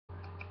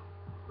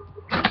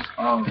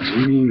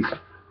Greetings,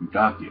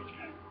 Dr.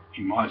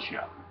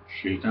 Imacha.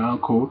 Shaitan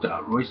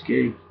Kota,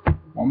 Royske,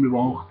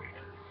 Omnivochte.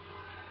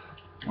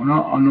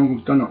 Ona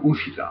Anogutana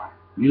Ushita,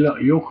 Lila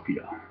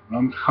Yokia,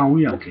 Ram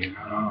Hawiake,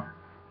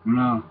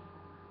 Ona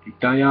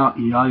Itaya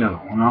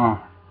Iaya,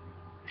 Ona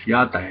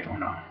Shiatai,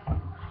 Ona.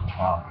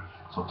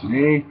 So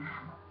today,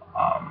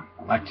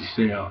 I'd like to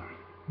say, I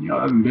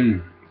haven't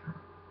been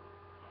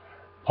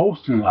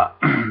posting a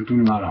lot,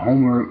 doing a lot of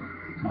homework,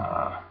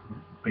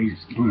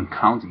 basically doing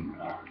accounting,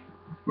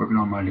 working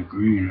on my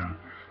degree in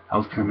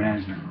healthcare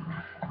management.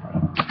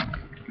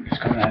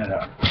 Just kind of had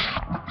a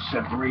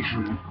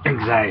separation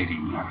anxiety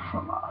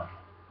from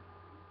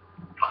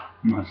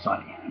my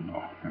son.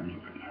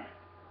 Anyway,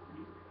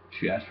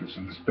 she asked for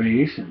some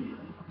space, and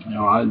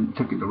I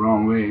took it the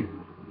wrong way.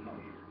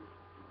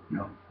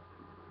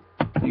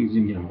 Things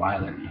didn't get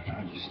violent.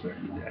 I just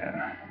started to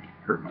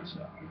hurt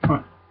myself.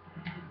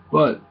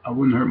 But I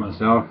wouldn't hurt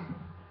myself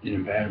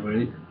in a bad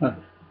way. But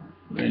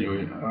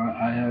anyway,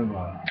 I have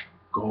a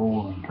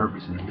goal and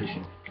purpose and a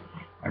mission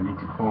I need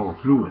to follow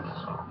through with.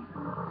 So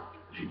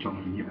she told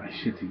me to get my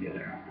shit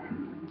together.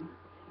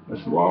 I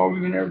said, well, we're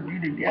going to ever do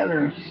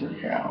together. She said,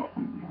 yeah,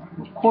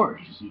 of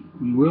course. She said,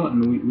 we will,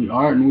 and we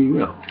are, and we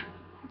will.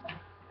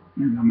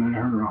 No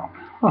matter her wrong.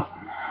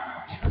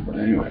 But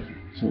anyway,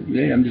 so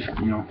today I'm just,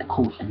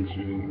 coasting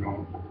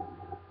through,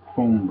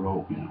 phone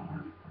broke,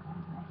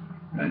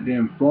 That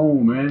damn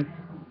phone, man.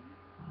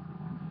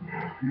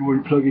 When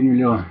you plug in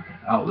your little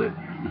outlet,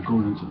 it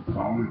goes into the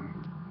phone.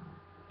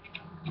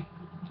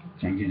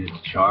 Can't get it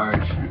to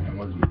charge.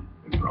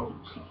 It broke,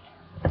 so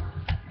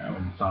I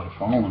went without a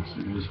phone,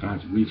 so you just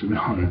have to reach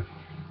around and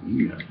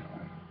email.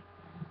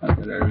 Not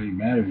that that really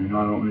matters, I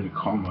don't really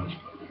call much.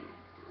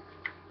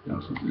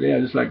 But, so today I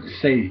just like to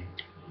say,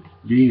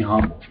 being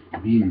humble,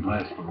 being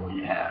blessed for what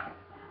you have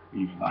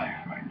in your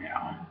life right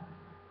now.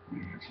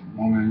 If it's a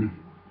woman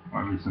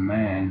or if it's a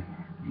man,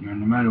 no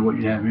matter what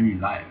you have in your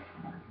life,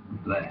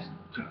 you're blessed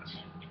because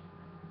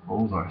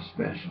both are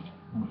special,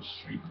 both are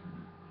sacred.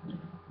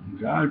 And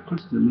God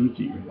puts them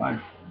into your life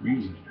for a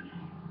reason.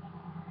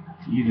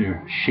 To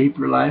either shape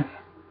your life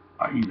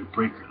or either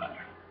break your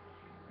life.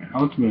 And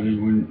ultimately,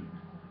 when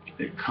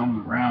it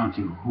comes around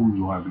to who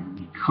you are going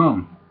to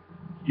become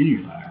in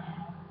your life,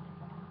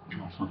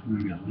 so if you're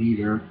going to be a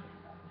leader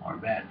or a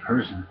bad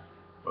person,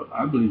 but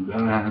I believe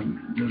God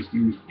does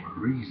things for a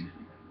reason.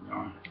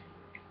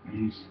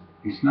 And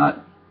he's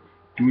not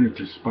doing it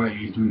to spite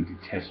you, he's doing it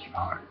to test your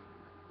heart.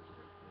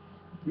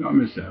 I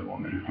miss that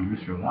woman. I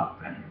miss her a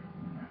lot, man.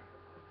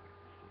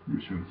 I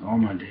miss her with all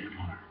my damn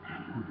heart.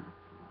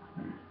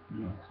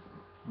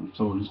 I'm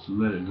told just to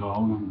let it go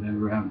and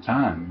never have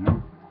time,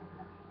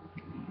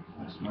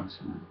 That's what it's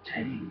going to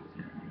take.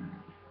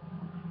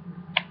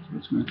 That's what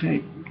it's going to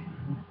take.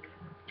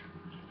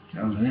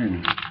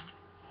 Then,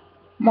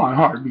 my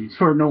heart beats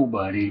for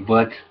nobody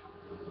but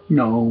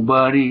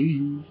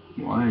nobody.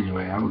 Well,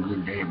 anyway, have a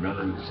good day,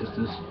 brothers and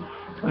sisters.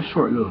 A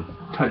short little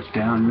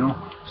touchdown,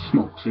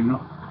 smoke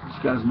signal.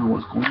 These guys know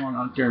what's going on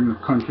out there in the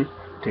country.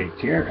 Take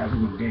care. Have a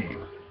good day.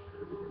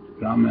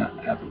 I'm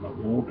at Apple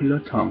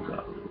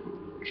Tonka.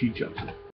 Chicha.